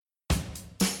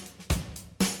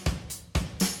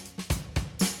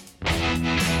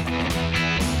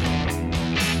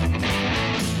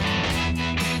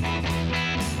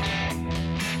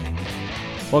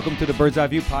Welcome to the Bird's Eye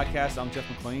View podcast. I'm Jeff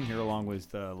McClain here along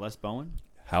with Les Bowen.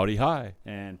 Howdy, hi.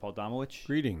 And Paul Domowich.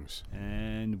 Greetings.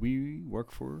 And we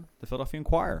work for the Philadelphia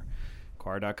Inquirer.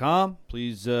 Inquirer.com.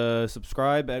 Please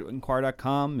subscribe at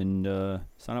Inquirer.com and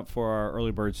sign up for our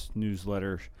Early Birds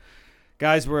newsletter.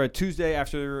 Guys, we're at Tuesday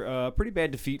after a pretty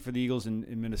bad defeat for the Eagles in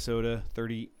Minnesota,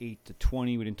 38-20.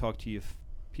 We didn't talk to you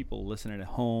people listening at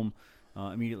home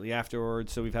immediately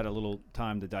afterwards, so we've had a little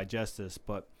time to digest this.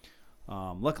 But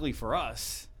luckily for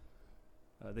us,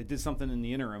 they did something in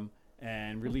the interim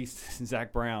and released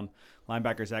Zach Brown,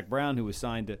 linebacker Zach Brown, who was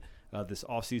signed to, this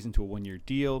offseason to a one-year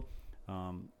deal.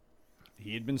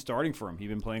 He had been starting for him. He'd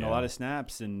been playing a lot of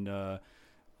snaps, and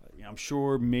I'm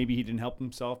sure maybe he didn't help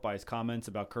himself by his comments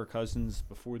about Kirk Cousins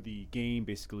before the game,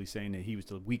 basically saying that he was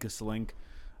the weakest link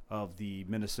of the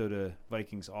Minnesota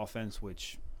Vikings offense,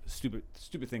 which is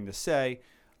stupid thing to say.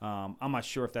 I'm not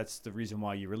sure if that's the reason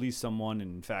why you release someone.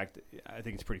 And in fact, I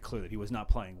think it's pretty clear that he was not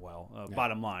playing well.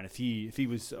 Bottom line, if he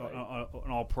was an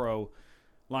all-pro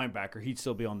linebacker, he'd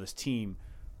still be on this team.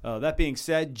 That being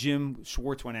said, Jim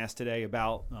Schwartz, when asked today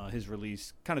about his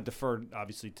release, kind of deferred,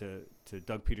 obviously, to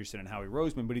Doug Peterson and Howie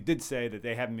Roseman, but he did say that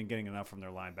they haven't been getting enough from their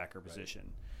linebacker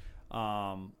position.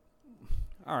 All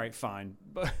right, fine.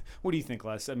 But what do you think,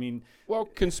 Les? I mean, well,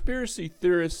 conspiracy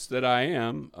theorist that I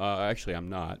am, actually I'm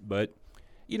not, but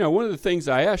one of the things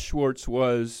I asked Schwartz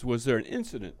was there an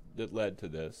incident that led to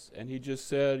this? And he just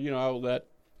said, I'll let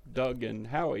Doug and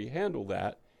Howie handle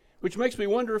that, which makes me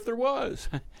wonder if there was.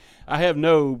 I have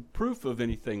no proof of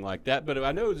anything like that, but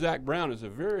I know Zach Brown is a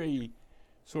very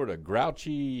sort of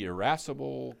grouchy,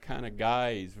 irascible kind of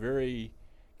guy. He's very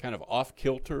kind of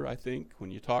off-kilter, I think,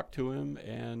 when you talk to him.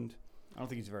 And I don't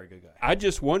think he's a very good guy. I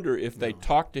just wonder if they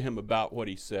talked to him about what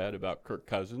he said about Kirk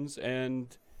Cousins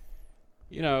and,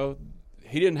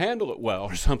 he didn't handle it well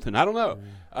or something. I don't know.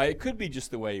 It could be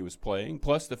just the way he was playing,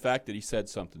 plus the fact that he said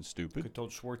something stupid. Could have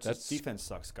told Schwartz his defense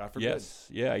sucks, God forbid. Yes,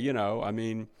 yeah,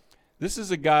 this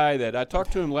is a guy that I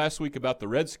talked to him last week about the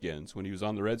Redskins when he was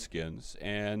on the Redskins,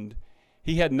 and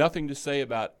he had nothing good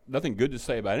to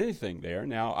say about anything there.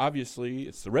 Now, obviously,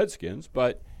 it's the Redskins,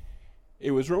 but it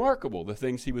was remarkable, the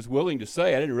things he was willing to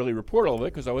say. I didn't really report all of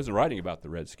it because I wasn't writing about the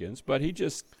Redskins, but he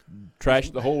just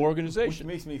trashed the whole organization.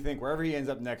 Which makes me think wherever he ends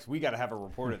up next, we got to have a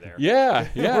reporter there. Yeah.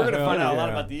 We're going to find out a lot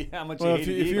about how much he hated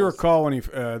the Eagles. If you recall, when he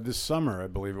this summer, I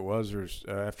believe it was, or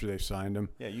after they signed him.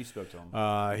 Yeah, you spoke to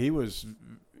him. He was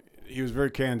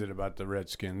very candid about the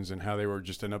Redskins and how they were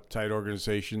just an uptight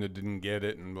organization that didn't get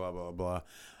it and blah, blah, blah.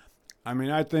 I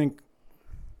mean, I think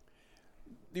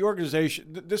the organization,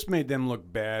 this made them look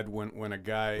bad when a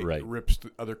guy rips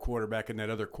the other quarterback and that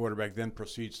other quarterback then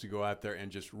proceeds to go out there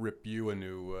and just rip you a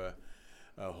new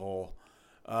hole.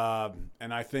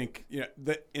 And I think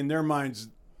that in their minds,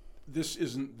 this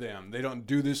isn't them. They don't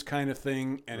do this kind of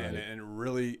thing. And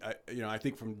really, I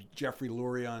think from Jeffrey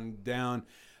Lurie on down,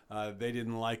 they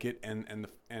didn't like it. And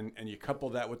you couple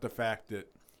that with the fact that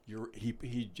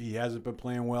he hasn't been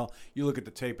playing well. You look at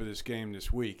the tape of this game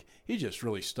this week. He just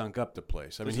really stunk up the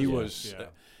place. I mean, he was,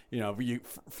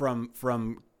 from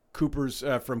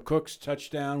Cook's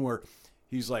touchdown where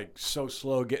he's like so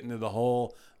slow getting to the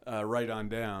hole, right on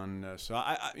down. So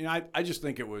I just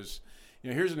think it was,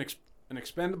 here's an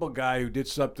expendable guy who did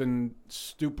something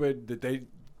stupid that they,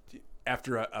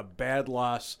 after a bad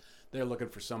loss, they're looking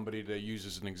for somebody to use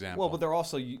as an example. Well, but they're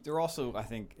also I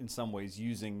think in some ways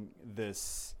using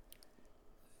this,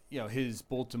 his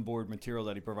bulletin board material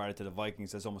that he provided to the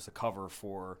Vikings as almost a cover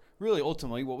for really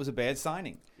ultimately what was a bad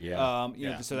signing. Yeah.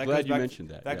 So that Glad you mentioned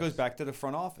that. That goes back to the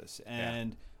front office.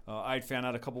 And I had found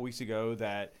out a couple weeks ago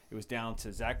that it was down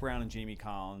to Zach Brown and Jamie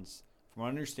Collins. From what I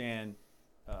understand,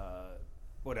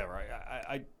 whatever.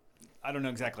 I don't know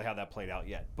exactly how that played out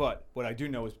yet. But what I do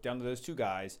know is down to those two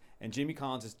guys, and Jamie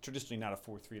Collins is traditionally not a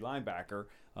 4-3 linebacker.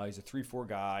 He's a 3-4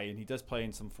 guy, and he does play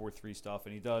in some 4-3 stuff,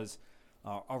 and he does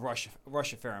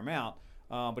rush a fair amount.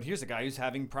 But here's a guy who's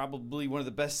having probably one of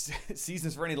the best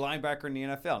seasons for any linebacker in the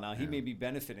NFL. Now, he may be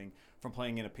benefiting from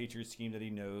playing in a Patriots scheme that he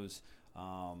knows,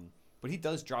 but he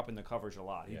does drop in the coverage a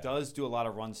lot. He does do a lot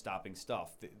of run-stopping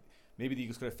stuff. Maybe the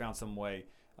Eagles could have found some way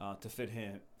to fit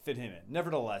him in.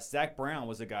 Nevertheless, Zach Brown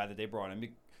was a guy that they brought in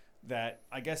that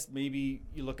I guess maybe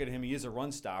you look at him, he is a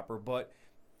run stopper, but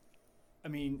I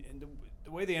mean,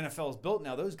 the way the NFL is built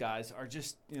now, those guys are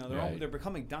just, they're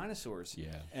becoming dinosaurs.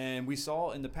 Yeah. And we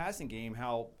saw in the passing game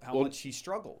how much he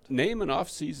struggled. Name an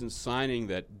off-season signing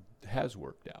that has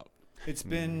worked out. It's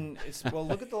been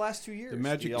look at the last 2 years. The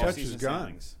magic touch is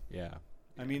gone. Signings. Yeah.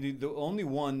 I mean, the only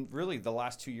one really the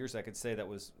last 2 years I could say that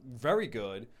was very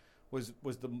good was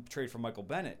the trade for Michael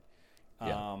Bennett.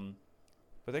 Yeah.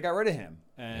 But they got rid of him.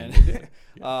 And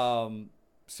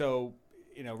so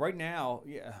right now,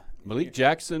 yeah. Malik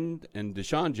Jackson and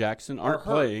Deshaun Jackson aren't hurt.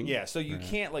 playing. Yeah, so you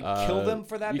can't kill them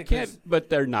for that You because can't, but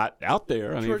they're not out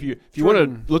there. I mean, if you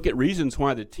Jordan- want to look at reasons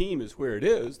why the team is where it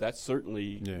is, that's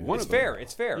certainly one it's of them. fair.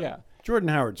 It's fair. Yeah. Jordan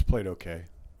Howard's played okay.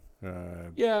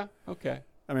 Yeah. Okay.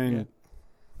 I mean,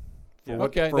 Yeah.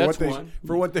 Okay, for that's what they, one.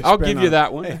 For what they I'll spent give you on-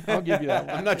 that one. I'll give you that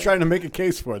one. I'm not trying to make a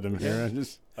case for them here. I'm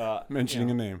just mentioning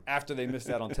you a know, name. after they missed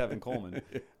out on Tevin Coleman.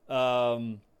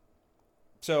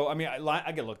 So I mean,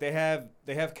 I get look. They have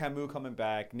Camus coming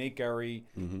back, Nate Gurry,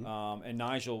 and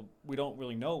Nigel. We don't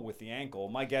really know with the ankle.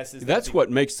 My guess is That's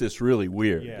what makes this really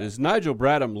weird. Yeah. Is Nigel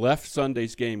Bradham left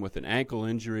Sunday's game with an ankle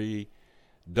injury.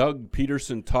 Doug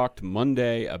Peterson talked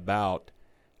Monday about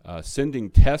sending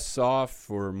tests off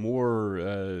for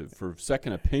more for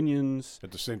second opinions. At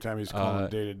the same time, he's calling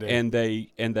day to day.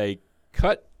 And they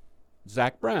cut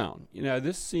Zach Brown.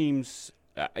 This seems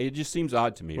it just seems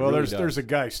odd to me. Well, It really there's a does.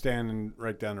 guy standing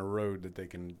right down the road that they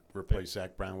can replace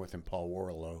Zach Brown with, and Paul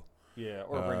Warlow. Yeah,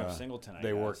 or bring up Singleton. I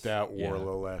They guess. worked out Yeah.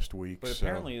 Warlow last week. But so.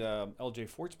 apparently, L.J.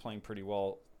 Fort's playing pretty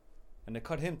well, and they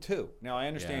cut him too. Now I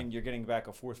understand you're getting back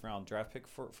a 4th round draft pick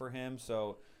for him,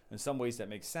 so in some ways that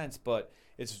makes sense. But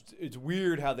it's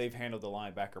weird how they've handled the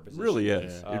linebacker position. Really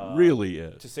is. Yeah. It really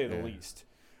is. to say the Yeah. least.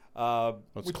 Well,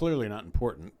 it's clearly not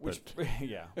important. Which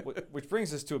but which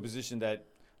brings us to a position that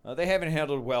they haven't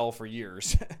handled well for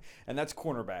years, and that's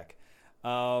cornerback.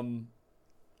 I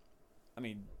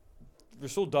mean,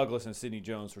 Rasul Douglas and Sidney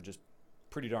Jones were just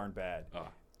pretty darn bad.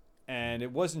 And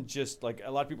it wasn't just like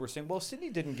a lot of people were saying, well, Sidney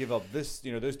didn't give up those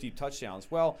deep touchdowns.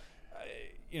 Well,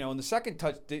 in the second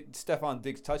Stephon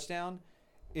Diggs touchdown,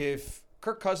 if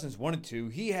Kirk Cousins wanted to,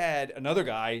 he had another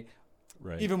guy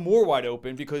Right. even more wide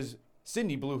open because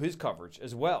Sidney blew his coverage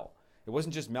as well. It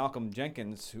wasn't just Malcolm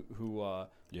Jenkins who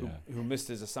missed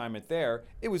his assignment there.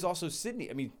 It was also Sidney.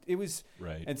 I mean, it was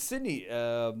Right. And Sidney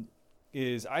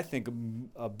is, I think,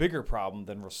 a bigger problem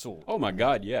than Rasul. Oh my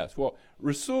God, yes. Well,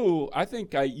 Rasul, I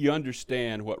think you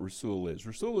understand what Rasul is.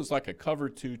 Rasul is like a cover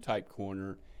 2 type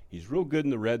corner. He's real good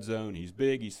in the red zone. He's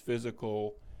big. He's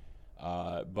physical,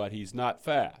 but he's not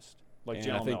fast. Like and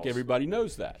Jalen I think Mills. everybody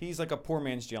knows that. He's like a poor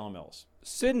man's Jalen Mills.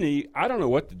 Sidney, I don't know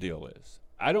what the deal is.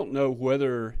 I don't know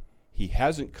whether he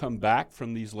hasn't come back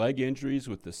from these leg injuries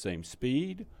with the same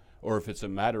speed, or if it's a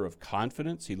matter of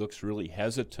confidence. He looks really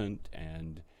hesitant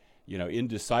and,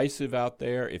 indecisive out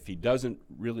there. If he doesn't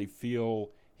really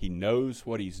feel he knows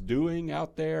what he's doing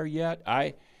out there yet,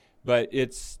 but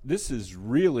this is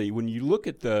really, when you look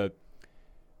at the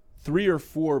 3 or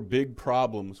 4 big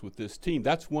problems with this team,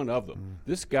 that's one of them.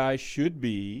 This guy should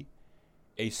be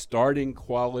a starting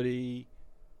quality,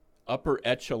 upper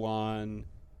echelon,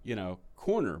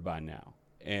 corner by now,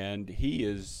 and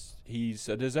he's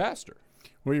a disaster.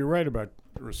 Well, you're right about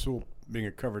Rasul being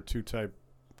a cover 2 type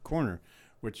corner,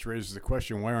 which raises the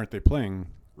question: why aren't they playing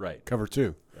Right. cover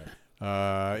 2?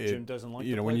 Right. Jim doesn't like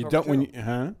to when play you cover don't when two. you,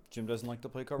 huh? Jim doesn't like to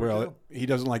play cover Well, two. he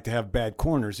doesn't like to have bad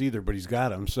corners either, but he's got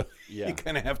them, so Yeah. you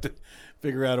kind of have to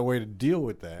figure out a way to deal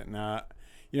with that. Now,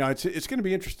 it's going to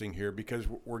be interesting here because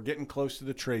we're getting close to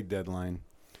the trade deadline.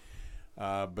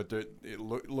 But it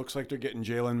looks like they're getting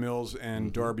Jalen Mills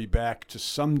and Darby back to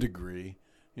some degree.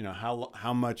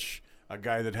 How much a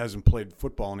guy that hasn't played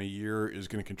football in a year is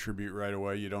going to contribute right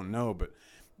away, you don't know. But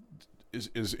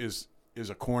is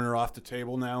a corner off the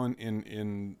table now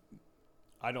in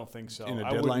I don't think so. in a I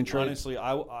deadline wouldn't- trade? Honestly,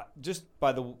 I just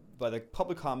by the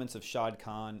public comments of Shad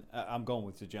Khan, I'm going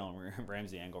with the Jalen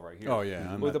Ramsey angle right here. Oh yeah,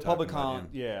 I'm with not the public talking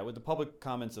about him. with the public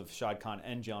comments of Shad Khan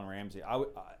and Jalen Ramsey,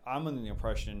 I'm under the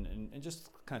impression, and just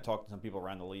kind of talking to some people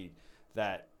around the league,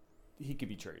 that he could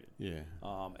be traded. Yeah.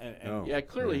 And Yeah,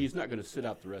 clearly he's not going to sit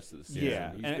out the rest of the season.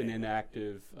 Yeah, He's and- been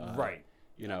inactive. Right.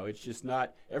 It's just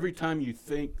not – every time you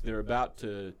think they're about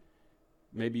to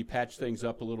maybe patch things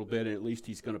up a little bit and at least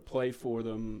he's going to play for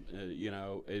them,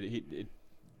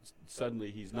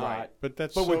 suddenly he's not. Right. But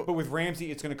that's but with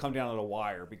Ramsey, it's going to come down to the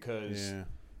wire because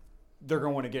they're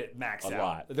going to want to get maxed A out.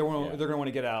 lot. They're going Yeah. to want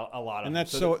to get out a lot of and them.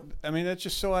 that's that's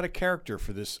just so out of character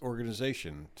for this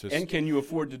organization. And can you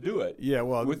afford to do it? Yeah,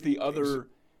 well, with the other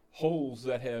holes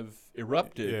that have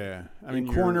erupted. Yeah, I in mean,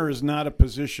 your- corner is not a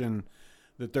position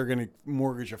that they're going to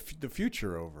mortgage the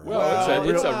future over. Well,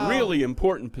 it's a really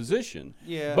important position.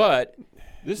 Yeah. But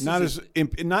this not is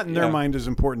not in their yeah. mind as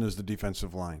important as the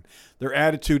defensive line. Their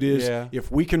attitude is, Yeah. if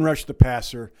we can rush the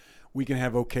passer, we can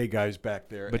have okay guys back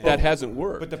there. but that hasn't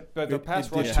worked. But the pass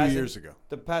it rush did 2 hasn't, years ago.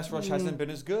 The pass rush hasn't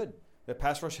been as good. The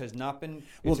pass rush has not been.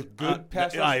 Well, It's a good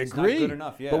pass rush. I It's agree. not good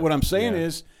enough. Yeah. But what I'm saying Yeah.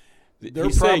 is, they're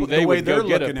He's saying probably they the way would they're go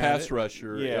get a looking at pass it.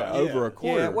 rusher Yeah. over a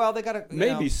corner. Yeah. Well, they got to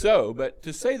Maybe so, but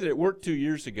to say that it worked 2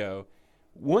 years ago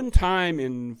one time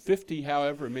in 50,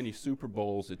 however many Super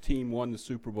Bowls, a team won the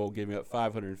Super Bowl giving up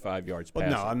 505 yards Well,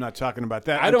 passing. no, I'm not talking about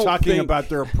that. I I'm don't talking think- about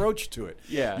their approach to it.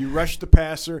 Yeah. You rush the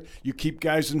passer, you keep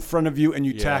guys in front of you, and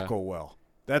you Yeah. tackle well.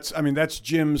 That's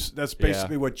Jim's. That's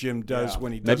basically what Jim does Yeah.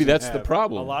 when he doesn't Maybe that's the have-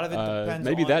 problem. A lot of it depends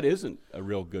Maybe on- that isn't a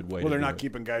real good way Well, to they're do not it.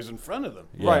 keeping guys in front of them.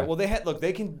 Yeah. Right. Well,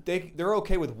 they're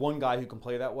okay with one guy who can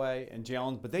play that way, and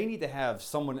Jalen, but they need to have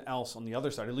someone else on the other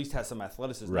side, at least have some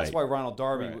athleticism. That's Right. why Ronald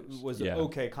Darby Right. was Yeah. an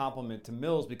okay compliment to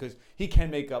Mills because he can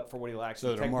make up for what he lacks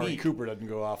So in that Amari technique. Cooper doesn't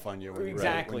go off on you. When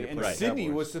Exactly. You And play Sidney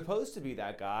Cowboys. was supposed to be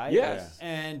that guy. Yes.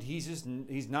 And he's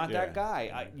not Yeah. that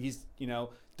guy. He's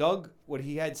Doug, what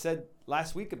he had said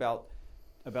last week about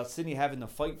Sidney having to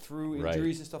fight through Right.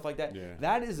 injuries and stuff like that. Yeah.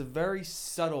 That is a very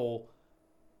subtle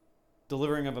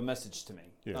delivering of a message to me.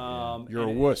 Yeah. You're a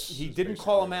and wuss, He is didn't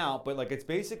call him basically out, but like it's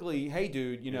basically, hey,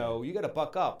 dude, you got to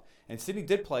buck up. And Sidney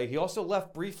did play. He also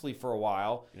left briefly for a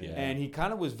while, Yeah. and he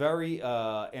kind of was very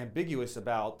ambiguous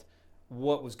about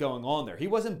what was going on there. He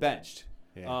wasn't benched.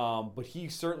 Yeah. But he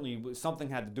certainly something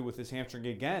had to do with his hamstring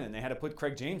again, and they had to put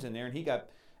Craig James in there, and he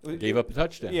Gave up a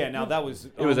touchdown. Yeah, now that was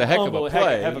It was a heck of a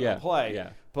play. Heck of Yeah. a play. Yeah.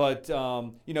 But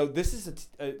this is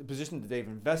a position that they've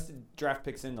invested draft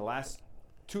picks in the last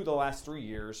 3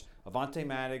 years. Avonte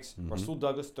Maddox, Mm-hmm. Rasul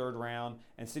Douglas, 3rd round,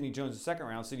 and Sidney Jones, the 2nd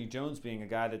round. Sidney Jones being a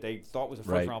guy that they thought was a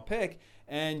first Right. round pick,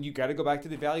 and you got to go back to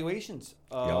the evaluations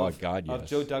of yes.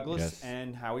 Joe Douglas Yes.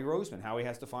 and Howie Roseman. Howie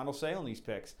has the final say on these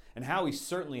picks, and Howie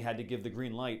certainly had to give the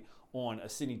green light on a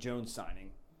Sidney Jones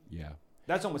signing. Yeah.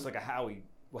 That's almost like a Howie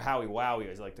Wowie,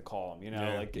 as I like to call him.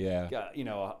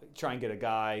 Try and get a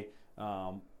guy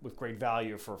with great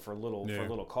value for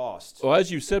little cost. Well,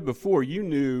 as you said before, you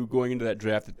knew going into that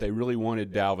draft that they really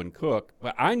wanted Dalvin Cook,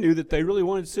 but I knew that they really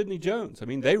wanted Sidney Jones. I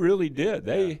mean, they really did.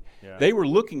 They were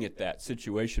looking at that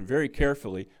situation very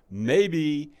carefully.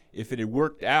 Maybe if it had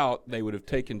worked out, they would have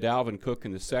taken Dalvin Cook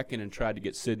in the 2nd and tried to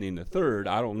get Sidney in the 3rd.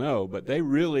 I don't know, but they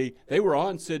were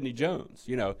on Sidney Jones.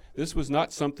 This was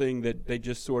not something that they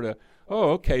just sort of,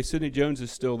 oh, okay, Sidney Jones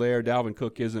is still there, Dalvin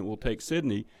Cook isn't, we'll take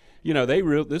Sidney.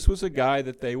 This was a guy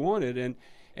that they wanted,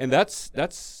 and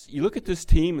that's you look at this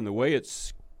team and the way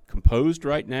it's composed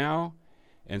right now,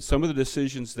 and some of the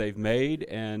decisions they've made,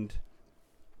 and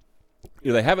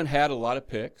they haven't had a lot of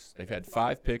picks. They've had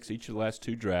 5 picks each of the last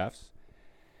 2 drafts,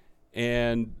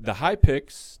 and the high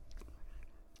picks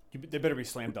They better be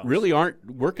slam dunks. really aren't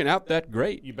working out that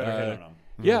great. You better hit on them.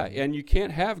 Yeah, and you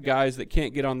can't have guys that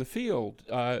can't get on the field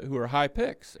who are high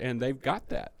picks, and they've got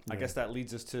that. I guess that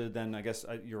leads us to then. I guess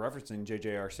you're referencing J.J.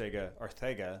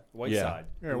 Arcega Whiteside.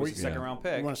 Yeah, who was a second round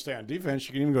pick. You want to stay on defense,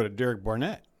 you can even go to Derek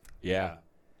Barnett. Yeah.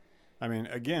 I mean,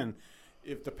 again,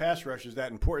 if the pass rush is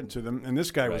that important to them, and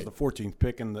this guy was Right. the 14th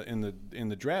pick in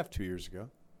the draft 2 years ago,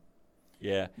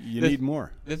 Yeah. you need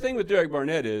more. The thing with Derek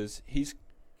Barnett is he's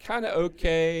kind of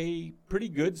okay, pretty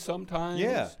good sometimes.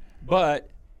 Yeah. But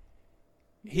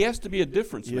he has to be a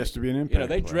difference He maker. has to be an impact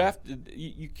They player. drafted.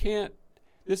 You can't.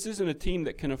 This isn't a team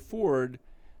that can afford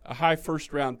a high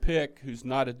first-round pick who's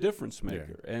not a difference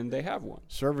maker, and they have one.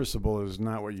 Serviceable is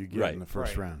not what you get Right. in the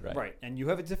first round. Right. Right, and you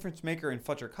have a difference maker in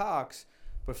Fletcher Cox,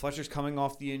 but Fletcher's coming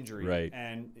off the injury. Right.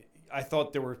 And I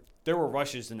thought there were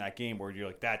rushes in that game where you're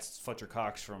like, that's Fletcher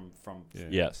Cox from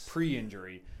Yes.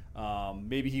 pre-injury.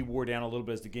 Maybe he wore down a little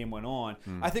bit as the game went on.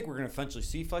 I think we're going to eventually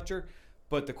see Fletcher,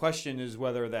 but the question is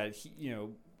whether that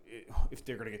if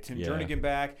they're going to get Tim Yeah. Jernigan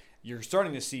back, you're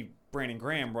starting to see Brandon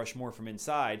Graham rush more from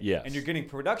inside. Yes. And you're getting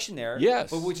production there. Yes.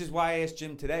 But which is why I asked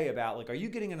Jim today about, like, are you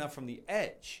getting enough from the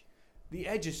edge? The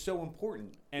edge is so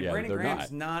important. And Yeah, Brandon they're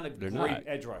Graham's not. not a They're great not.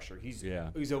 edge rusher. He's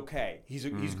okay. He's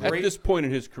At great. this point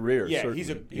in his career, Yeah, certainly.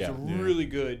 he's a really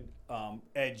good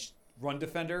edge run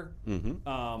defender,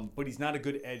 but he's not a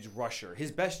good edge rusher.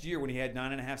 His best year when he had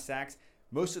 9.5 sacks,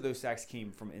 most of those sacks came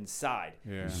from inside.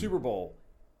 Yeah. Super Bowl,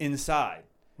 inside.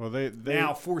 Well, they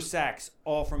Now 4 sacks,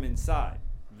 all from inside.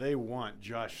 they want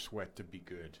Josh Sweat to be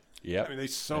good. Yep. I mean, they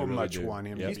so They really much do. want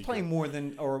him. Yep. to He's be playing good. more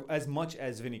than or as much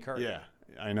as Vinny Curry. Yeah,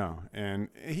 I know, and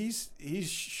he's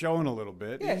showing a little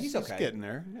bit. Yeah, he's okay. getting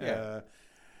there. Yeah.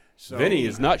 So Vinny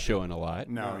is not showing a lot.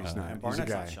 No, he's not. And He's Barnett's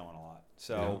a guy. not showing a lot.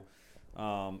 So,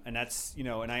 and that's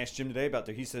and I asked Jim today about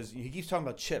that. He says he keeps talking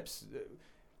about chips.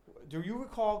 Do you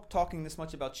recall talking this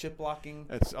much about chip blocking?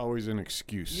 That's always an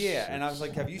excuse. Yeah, and I was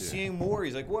like, have you seen more?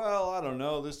 He's like, well, I don't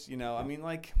know. I mean,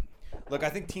 like, look, I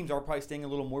think teams are probably staying a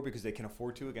little more because they can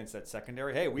afford to against that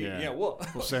secondary. Hey, we'll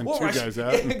send we'll two rush- guys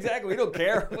out. Yeah, exactly. We don't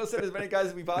care. We'll send as many guys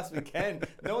as we possibly can.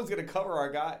 No one's going to cover our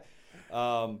guy.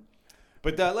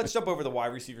 But let's jump over the wide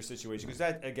receiver situation because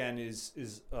that, again, is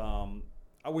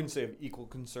I wouldn't say of equal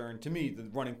concern. To me, the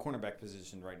running cornerback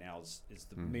position right now is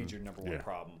the major number one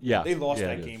problem. Yeah. They lost Yeah,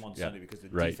 that it game is. on Yeah. Sunday because the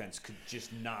Right. defense could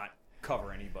just not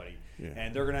cover anybody. Yeah.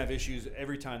 And they're going to have issues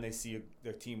every time they see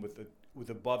their team with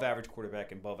above average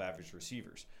quarterback and above average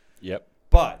receivers. Yep.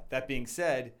 But that being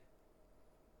said,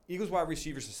 Eagles wide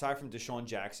receivers, aside from Deshaun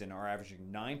Jackson, are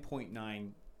averaging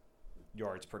 9.9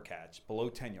 yards per catch, below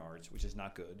 10 yards, which is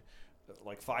not good.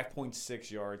 Like 5.6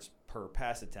 yards per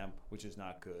pass attempt, which is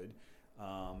not good.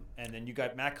 And then you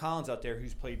got Matt Collins out there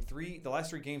who's played the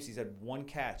last 3 games. He's had 1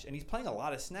 catch, and he's playing a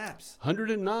lot of snaps.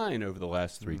 109 over the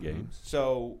last 3 games.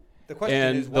 So the question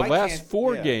And is, the why last can't,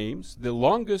 4 yeah. games, the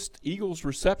longest Eagles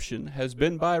reception has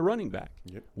been by a running back.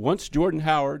 Yep. Once Jordan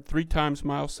Howard, 3 times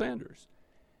Miles Sanders.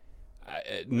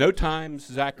 No times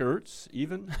Zach Ertz,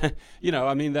 even.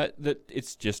 I mean that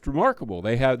it's just remarkable.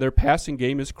 Their passing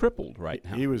game is crippled right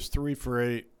now. He was 3 for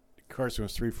 8. Carson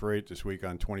was 3 for 8 this week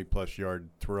on 20-plus yard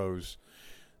throws,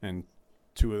 and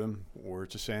 2 of them were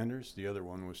to Sanders. The other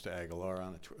one was to Aguilar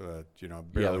on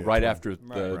barely right a 20. after Right.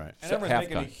 the Right. And everyone's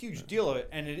making a halftime. huge deal of it,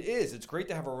 and it is. It's great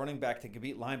to have a running back that can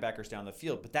beat linebackers down the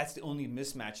field, but that's the only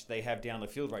mismatch they have down the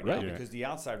field right now Right. Yeah. because the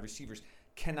outside receivers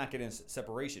cannot get in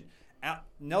separation.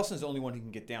 Nelson's the only one who can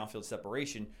get downfield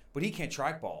separation, but he can't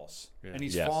track balls, Yeah. and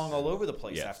he's Yes. falling all over the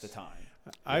place Yes. half the time.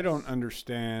 I don't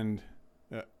understand.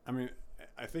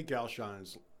 I think Alshon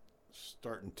is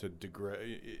starting to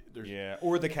degrade. Yeah,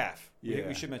 or the calf. Yeah.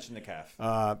 We should mention the calf.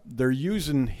 They're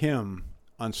using him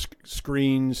on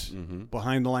screens,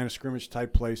 behind the line of scrimmage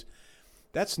type plays.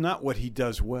 That's not what he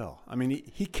does well. I mean,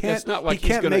 he can't. It's not like he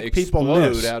can't he's going to make people explode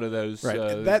miss. out of those.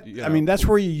 Right. That's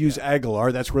where you use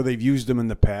Aguilar. That's where they've used him in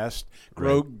the past.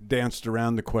 Grogue danced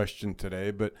around the question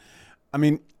today, but I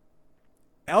mean,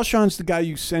 Alshon's the guy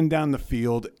you send down the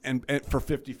field and for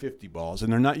 50-50 balls,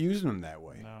 and they're not using him that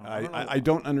way. No, I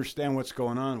don't understand what's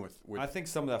going on with I think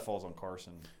some of that falls on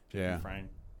Carson. To Yeah. be frank.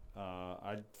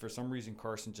 For some reason,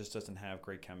 Carson just doesn't have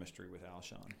great chemistry with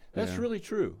Alshon. That's Yeah. really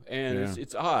true, and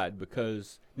it's odd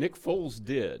because Nick Foles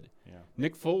did. Yeah.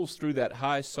 Nick Foles threw that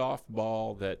high soft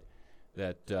ball that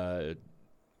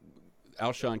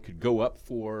Alshon could go up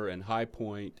for and high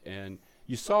point, and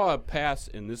you saw a pass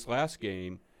in this last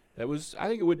game that was, I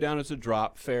think it went down as a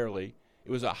drop fairly. It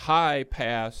was a high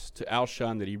pass to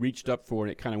Alshon that he reached up for,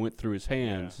 and it kind of went through his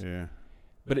hands. Yeah.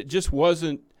 But it just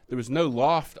wasn't, there was no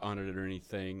loft on it or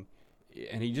anything,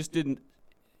 and he just didn't,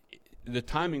 the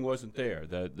timing wasn't there.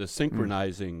 The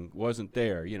synchronizing wasn't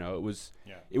there. It was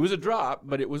a drop,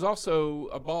 but it was also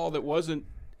a ball that wasn't,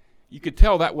 you could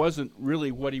tell that wasn't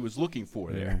really what he was looking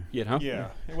for there. Yeah,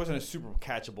 it wasn't a super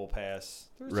catchable pass.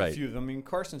 There's Right. a few of them. I mean,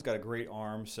 Carson's got a great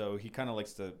arm, so he kind of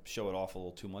likes to show it off a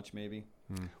little too much, maybe.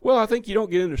 Well, I think you don't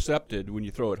get intercepted when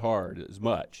you throw it hard as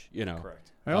much,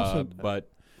 Correct. I also but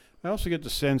I also get the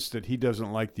sense that he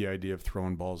doesn't like the idea of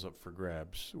throwing balls up for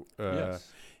grabs.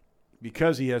 yes.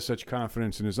 Because he has such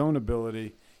confidence in his own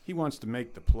ability, he wants to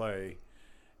make the play,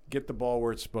 get the ball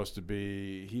where it's supposed to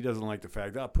be. He doesn't like the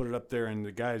fact, I'll put it up there and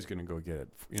the guy's going to go get it.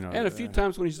 And a few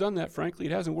times when he's done that, frankly,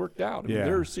 it hasn't worked out. I mean, Yeah.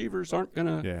 their receivers aren't going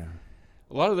to. Yeah.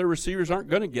 A lot of their receivers aren't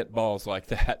going to get balls like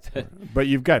that. But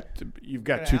you've got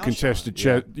Got two Alshon. contested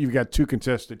Yeah. you've got 2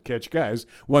 contested catch guys,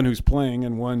 one who's playing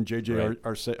and one JJ Right.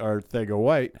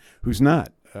 Arcega-White who's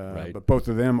not. Right. But both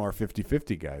of them are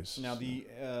 50-50 guys. Now, the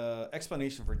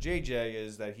explanation for JJ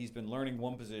is that he's been learning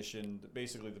one position,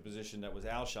 basically the position that was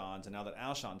Alshon's, and now that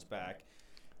Alshon's back,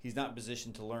 he's not in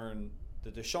position to learn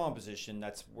the Deshaun position.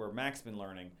 That's where Mac's been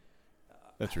learning.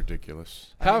 That's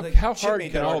ridiculous. I mean, like, How Chip hard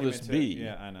made can that all this argument too. be?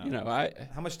 Yeah, I know.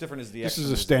 How much different is the This is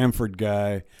a X Stanford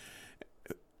guy.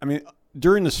 I mean,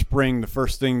 during the spring, the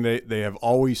first thing they have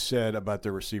always said about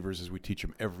their receivers is we teach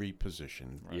them every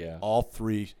position. Yeah. All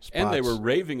 3 spots. And they were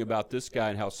raving about this guy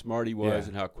and how smart he was Yeah.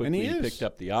 and how And quickly he he is. picked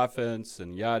up the offense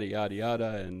and yada, yada,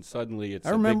 yada. And suddenly it's I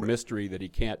a remember- big mystery that he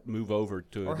can't move over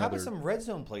to Or how another. about some red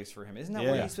zone plays for him? Isn't that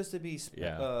Yeah. where he's supposed to be?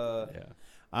 Yeah.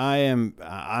 I'm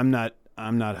not.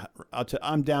 I'm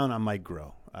down on Mike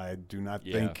Groh. I do not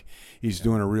Yeah. think he's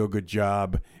doing a real good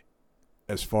job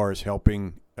as far as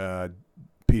helping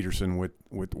Peterson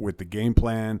with the game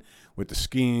plan, with the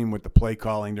scheme, with the play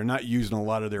calling. They're not using a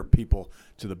lot of their people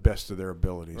to the best of their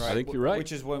abilities. I think you're right.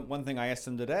 Which is one thing I asked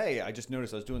him today. I just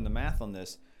noticed I was doing the math on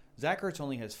this. Zach Ertz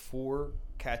only has 4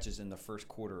 catches in the first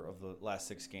quarter of the last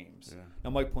 6 games. Yeah. Now,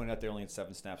 Mike pointed out they only had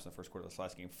 7 snaps in the first quarter of this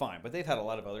last game. Fine, but they've had a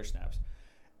lot of other snaps.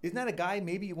 Isn't that a guy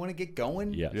maybe you want to get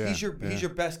going? Yes. Yeah. He's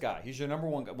your best guy. He's your number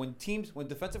one guy. When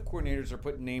defensive coordinators are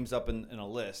putting names up in a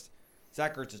list,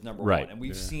 Zach Ertz is number Right. one. And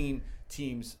we've seen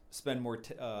teams spend more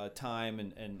time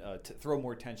and throw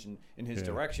more attention in his Yeah.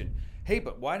 direction. Hey,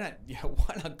 but why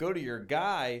not go to your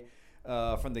guy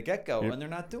from the get-go, and they're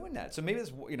not doing that. So maybe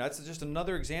it's just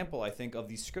another example, I think, of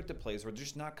these scripted plays where they're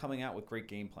just not coming out with great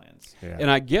game plans. Yeah. And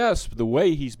I guess the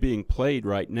way he's being played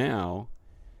right now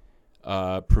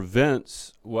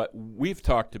prevents what we've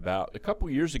talked about. A couple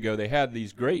years ago, they had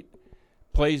these great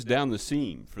plays down the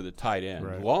seam for the tight end,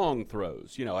 Right. long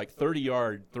throws, like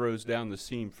 30-yard throws down the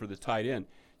seam for the tight end.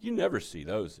 You never see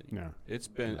those anymore. No. It's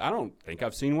been, I don't think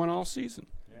I've seen one all season.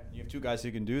 Yeah. You have two guys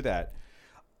who can do that.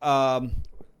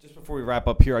 Just before we wrap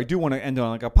up here, I do want to end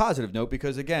on like a positive note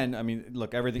because, again, I mean,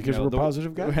 look, everything. Because we're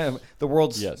positive guys. The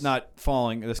world's Yes. not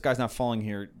falling. The sky's not falling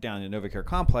here down in the Novacare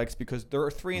complex because they're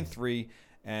 3-3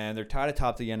 and they're tied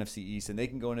atop the NFC East, and they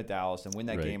can go into Dallas and win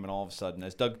that Right. game, and all of a sudden,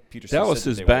 as Doug Peterson Dallas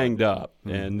said is that they banged were, up,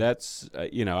 and that's I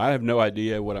have no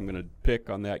idea what I'm going to pick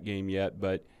on that game yet,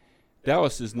 but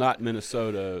Dallas is not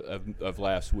Minnesota of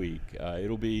last week.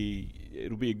 It'll be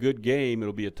a good game.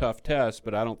 It'll be a tough test,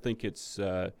 but I don't think it's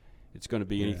going to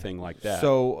be anything like that.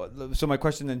 So my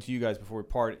question then to you guys before we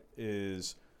part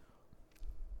is,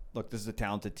 look, this is a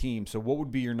talented team. So what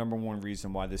would be your number one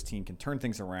reason why this team can turn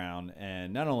things around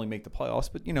and not only make the playoffs,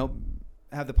 but,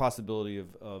 have the possibility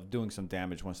of doing some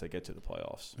damage once they get to the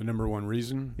playoffs? The number one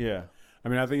reason? Yeah. I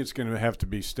mean, I think it's going to have to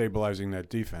be stabilizing that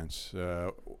defense.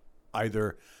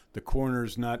 Either the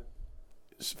corners not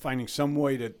finding some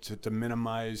way to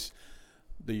minimize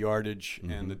the yardage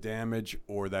and the damage,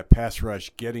 or that pass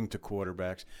rush getting to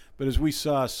quarterbacks. But as we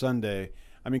saw Sunday,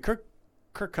 I mean, Kirk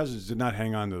Cousins did not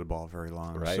hang on to the ball very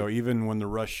long. Right. So even when the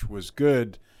rush was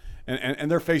good, and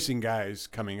they're facing guys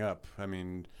coming up. I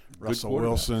mean, Russell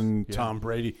Wilson, Tom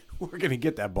Brady, we're going to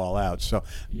get that ball out. So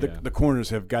the corners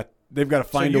they've got to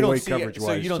find a way coverage-wise.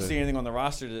 So you don't see anything on the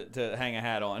roster to hang a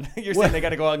hat on. You're saying they got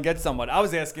to go out and get someone. I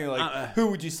was asking, who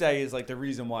would you say is like the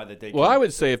reason why that they? Well, I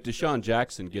would say if Deshaun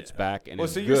Jackson gets back and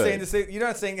is so you're good, saying you're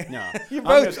not saying No. you're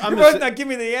I'm both gonna not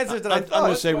giving me the answers that I thought. I'm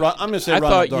going to say I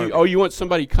Ronald thought Darby. you want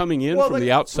somebody coming in from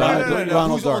the outside. No.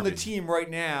 Ronald Who's on the Darby. team right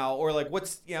now, or like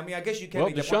what's? Yeah, I mean, I guess you can't. Well,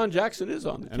 make that Deshaun point. Jackson is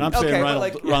on the team. And I'm saying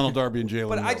Okay, but Ronald Darby and Jalen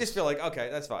But I Mills. just feel like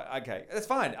that's fine. Okay, that's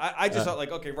fine. I just thought like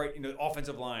right,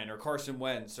 offensive line or Carson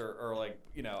Wentz or like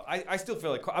I still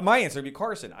feel like my answer would be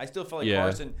Carson. I still feel like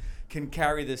Carson can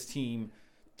carry this team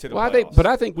to the playoffs. But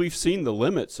I think we've seen the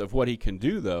limits of what he can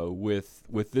do though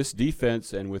with this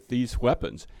defense and with these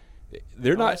weapons.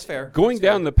 They're not that's fair. going That's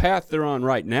down fair. the path they're on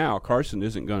right now. Carson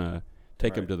isn't going to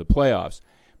take them to the playoffs.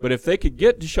 But if they could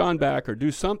get Deshaun back or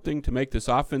do something to make this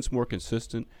offense more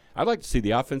consistent, I'd like to see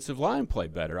the offensive line play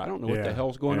better. I don't know what the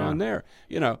hell's going on there.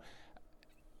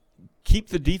 Keep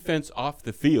the defense off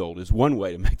the field is one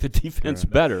way to make the defense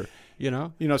better.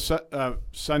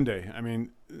 Sunday. I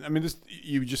mean, this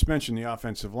you just mentioned the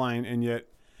offensive line, and yet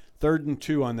 3rd and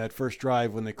 2 on that first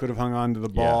drive when they could have hung on to the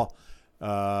ball.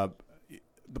 The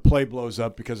play blows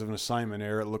up because of an assignment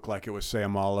error. It looked like it was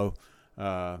Sayamalo.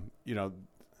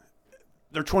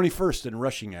 They're 21st in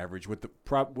rushing average with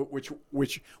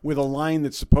which with a line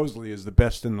that supposedly is the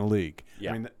best in the league.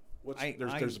 Yeah. I mean,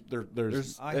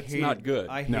 That's not good.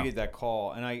 I hated that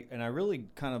call, and I really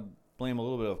kind of blame a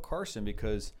little bit of Carson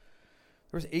because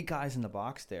there was 8 guys in the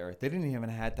box there. They didn't even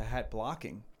have the hat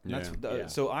blocking.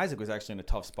 So Isaac was actually in a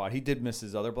tough spot. He did miss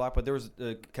his other block, but there was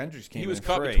Kendricks came in. He was free.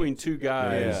 caught between 2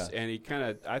 guys, Yeah.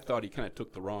 and I thought he kind of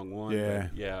took the wrong one. Yeah.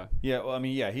 But yeah. Yeah, well, I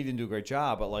mean, he didn't do a great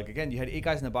job, but like again, you had 8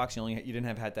 guys in the box. You didn't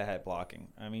have hat-to-hat blocking.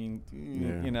 I mean,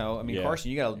 Carson,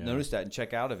 you got to notice that and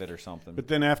check out of it or something. But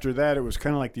then after that, it was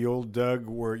kind of like the old Doug,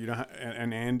 where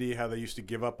and Andy, how they used to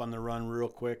give up on the run real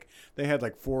quick. They had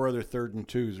like 4 other 3rd and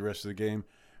 2s the rest of the game.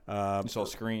 You saw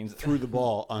screens Threw the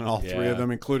ball on all 3 of them,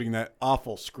 including that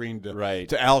awful screen to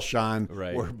Alshon,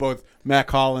 where both Mac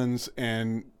Hollins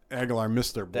and Aguilar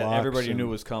missed their blocks. That everybody knew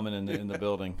was coming in the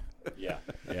building. Yeah.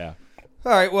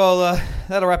 All right, well,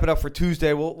 that'll wrap it up for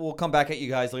Tuesday. We'll come back at you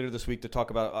guys later this week to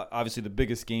talk about obviously the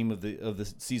biggest game of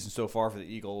the season so far for the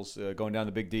Eagles, going down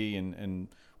to Big D and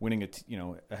winning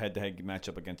a head-to-head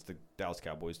matchup against the Dallas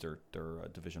Cowboys, their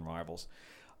division rivals.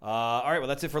 All right, well,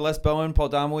 that's it for Les Bowen, Paul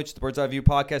Domowitch, the Bird's Eye View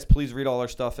podcast. Please read all our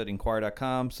stuff at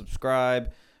Inquirer.com.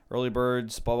 Subscribe, Early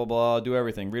Birds, blah, blah, blah. Do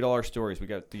everything. Read all our stories. We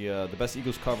got the best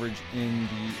Eagles coverage in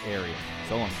the area.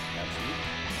 So long.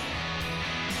 Absolutely.